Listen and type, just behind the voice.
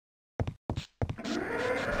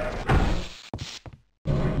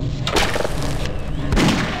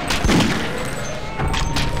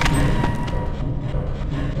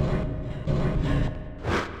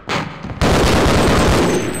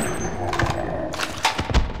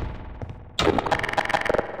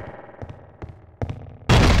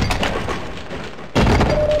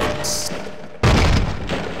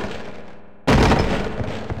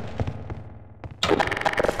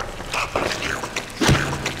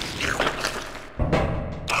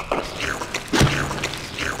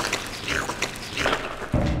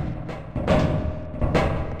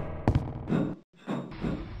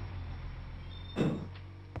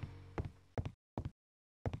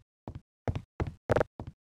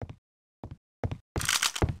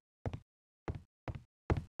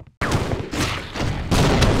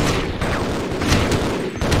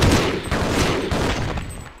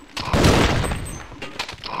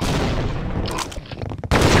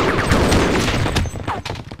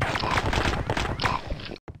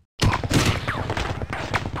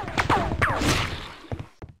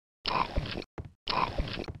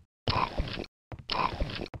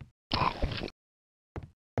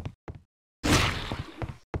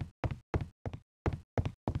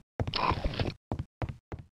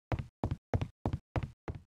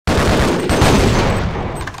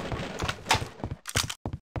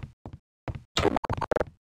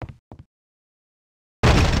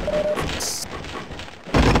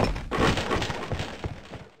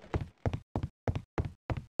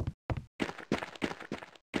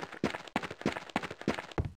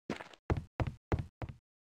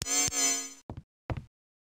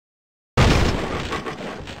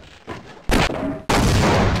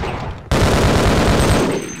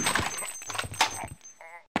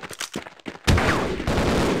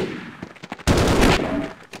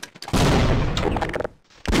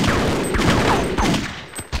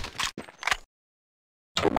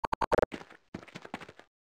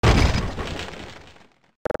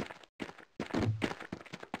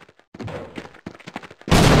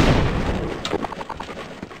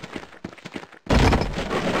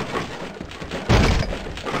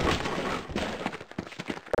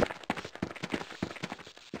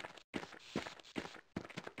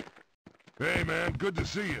Hey, man, good to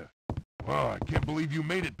see you. Wow, I can't believe you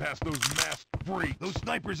made it past those masked freaks. Those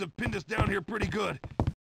snipers have pinned us down here pretty good.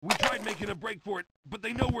 We tried making a break for it, but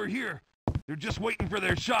they know we're here. They're just waiting for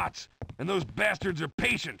their shots, and those bastards are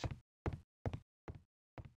patient.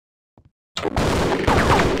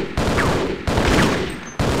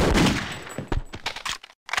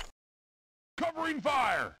 Covering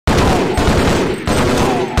fire!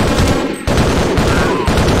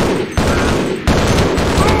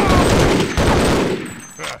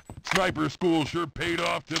 Sniper school sure paid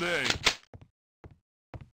off today.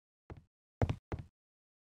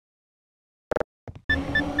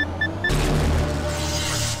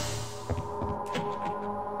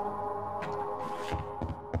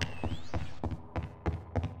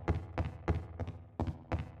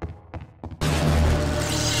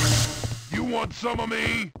 You want some of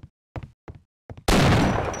me?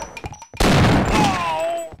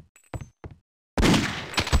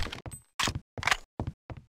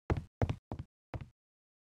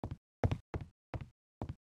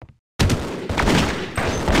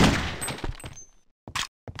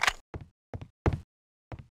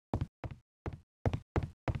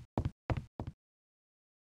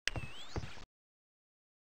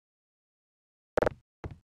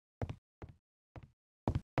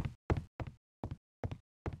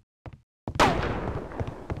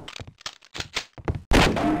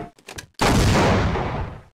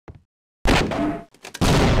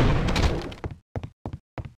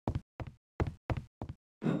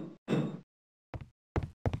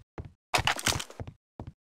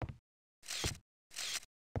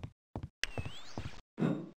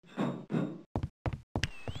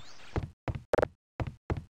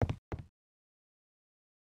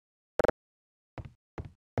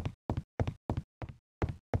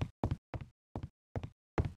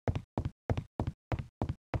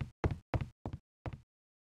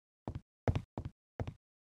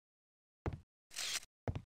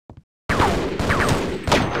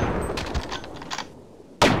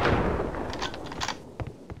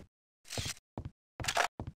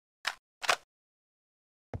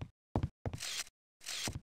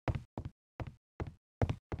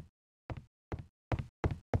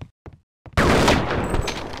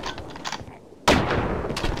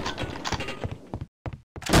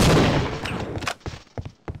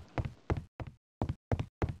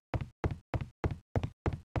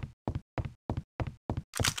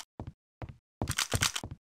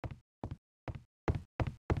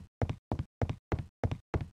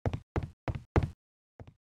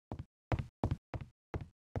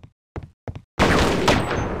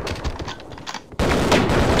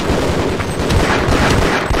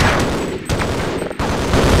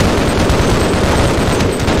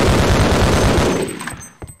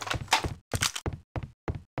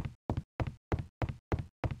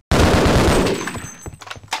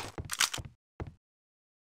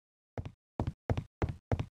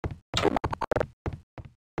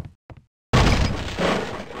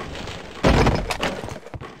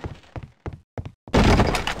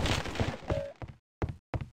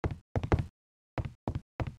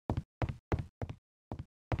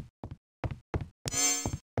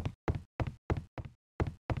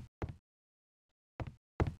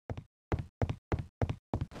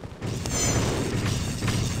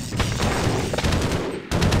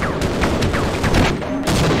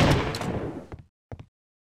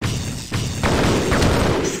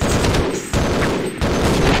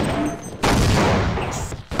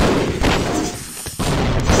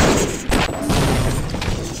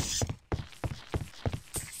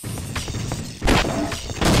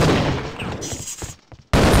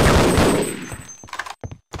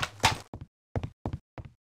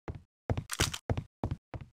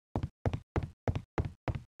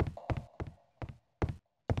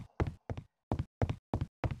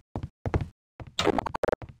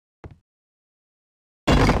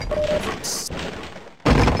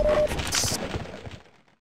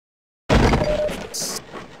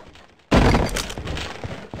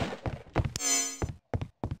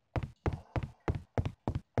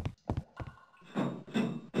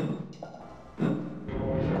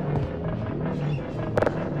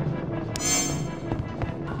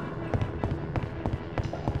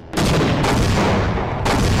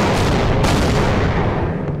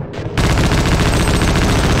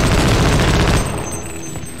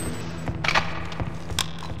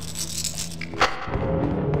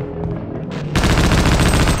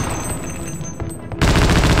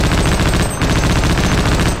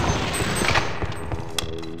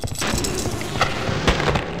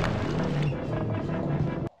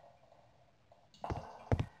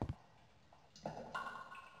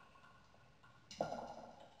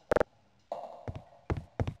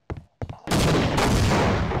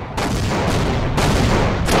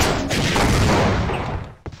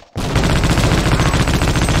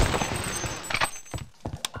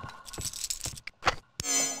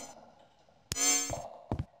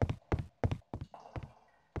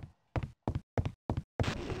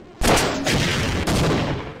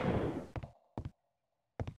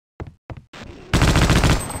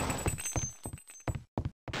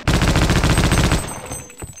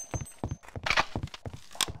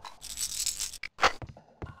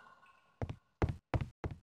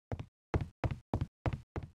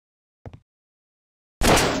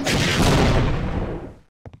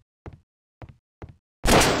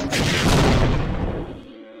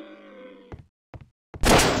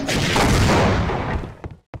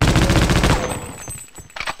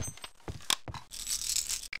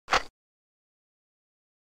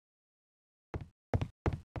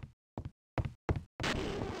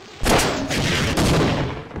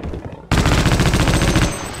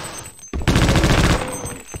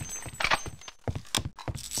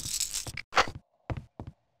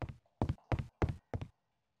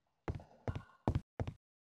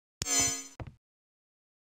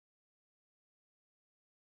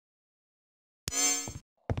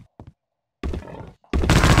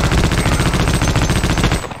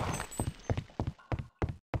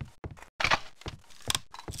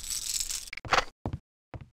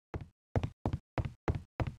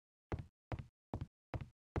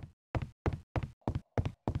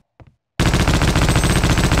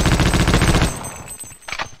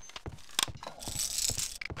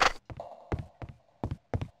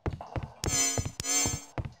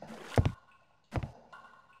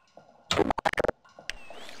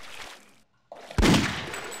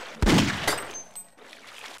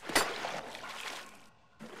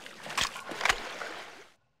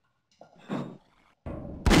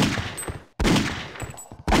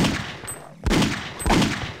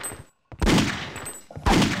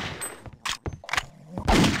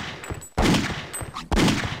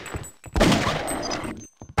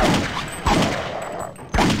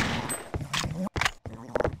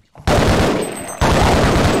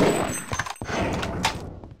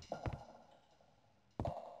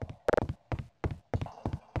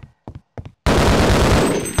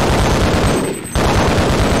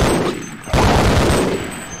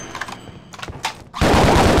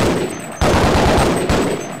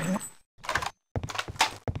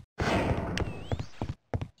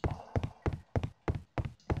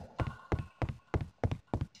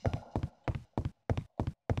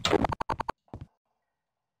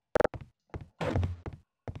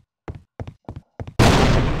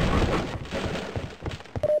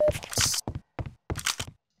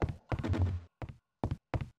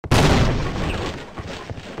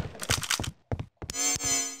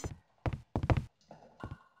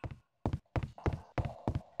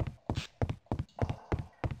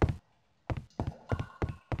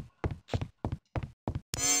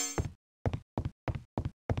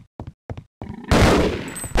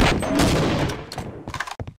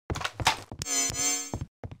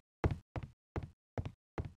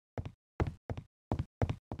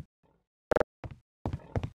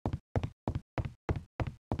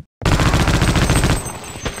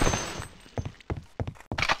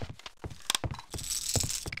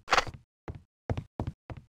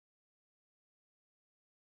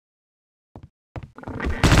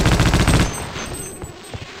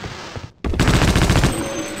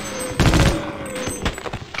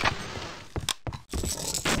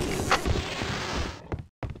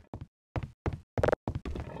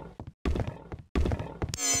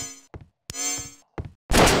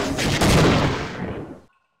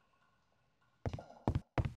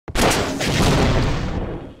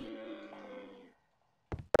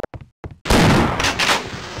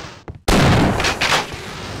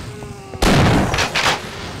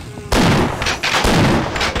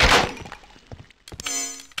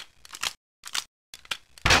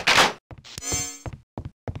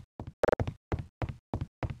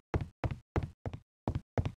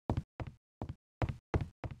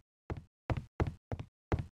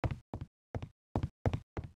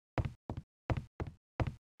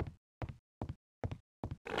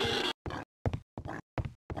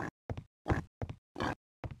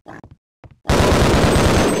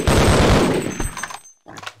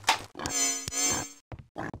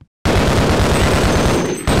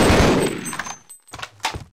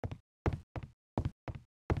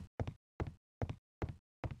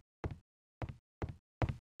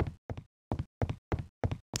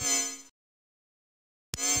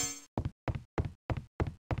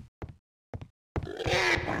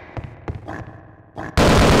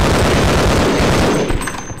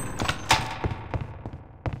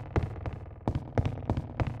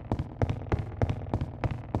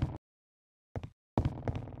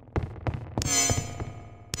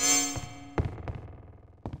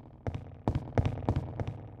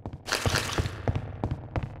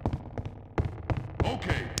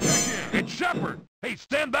 effort! Hey,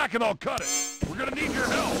 stand back and I'll cut it! We're gonna need your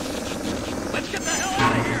help! Let's get the hell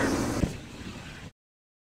out of here!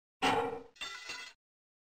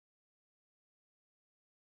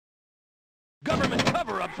 Government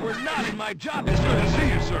cover-ups were not in my job It's good to description.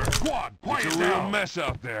 see you, sir. Squad, quiet It's a down. real mess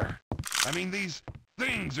out there. I mean, these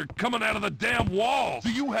things are coming out of the damn walls.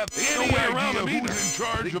 Do you have No any way around idea them either. who's in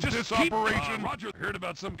charge They of just this keep, operation? Roger, heard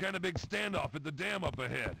about some kind of big standoff at the dam up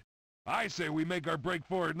ahead. I say we make our break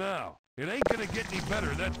for it now. It ain't gonna get any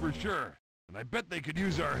better, that's for sure. And I bet they could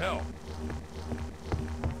use our help.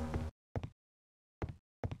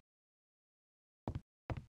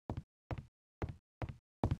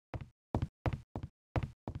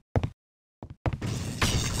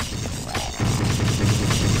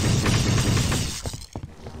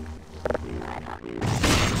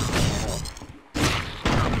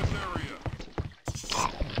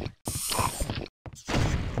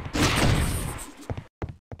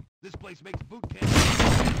 This place makes boot camp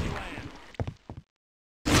Disneyland.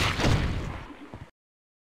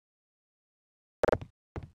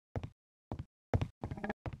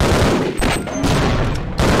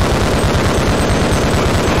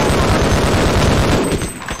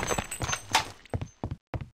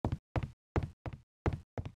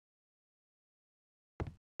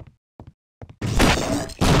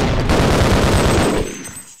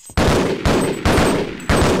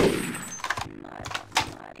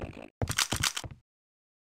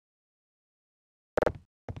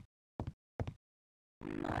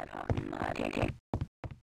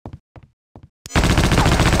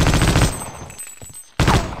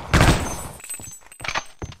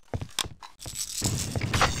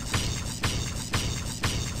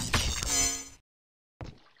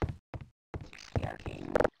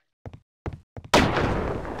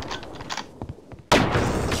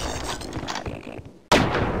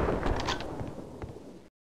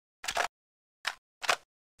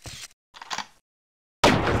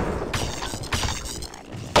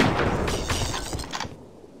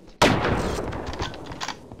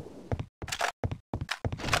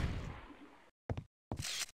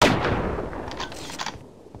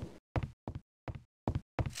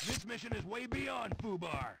 This mission is way beyond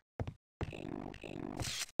FUBAR.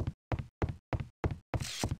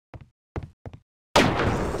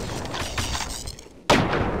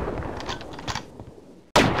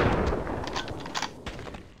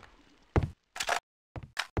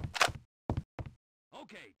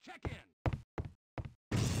 Okay, check in.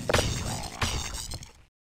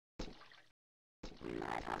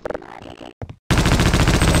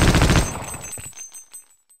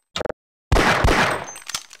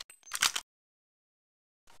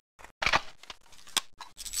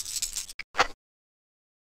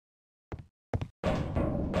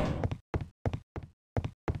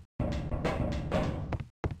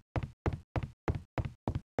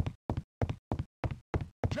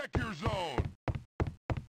 Check your zone.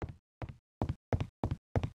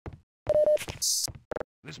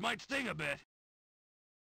 This might sting a bit.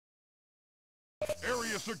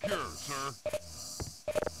 Area secure, sir.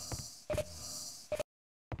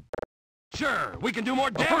 Sure, we can do more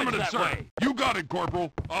damage Affirmative, that sir. way. You got it,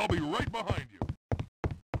 Corporal. I'll be right behind you.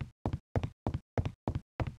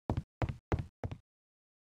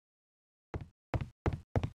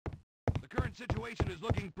 The current situation is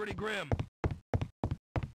looking pretty grim.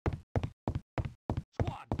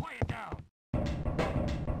 Squad, quiet down.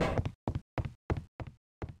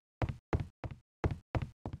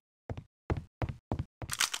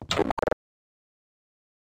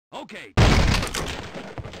 Okay.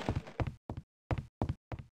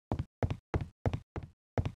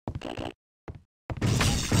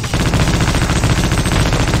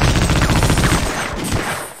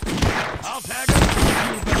 I'll tag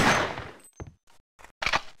him.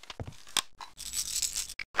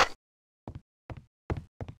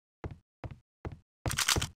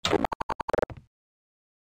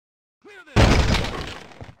 Clear this.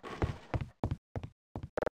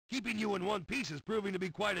 Keeping you in one piece is proving to be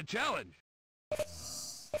quite a challenge.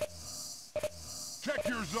 Check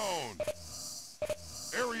your zone.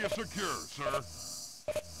 Area secure, sir.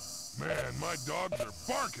 Man, my dogs are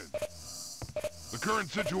barking. The current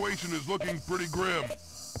situation is looking pretty grim.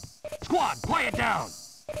 Squad, quiet down.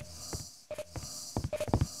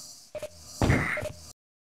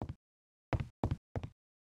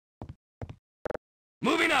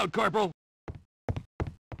 Moving out, Corporal.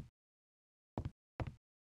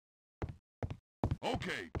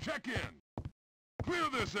 Okay, check in. Clear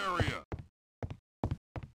this area.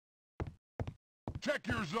 Check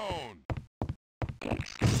your zone.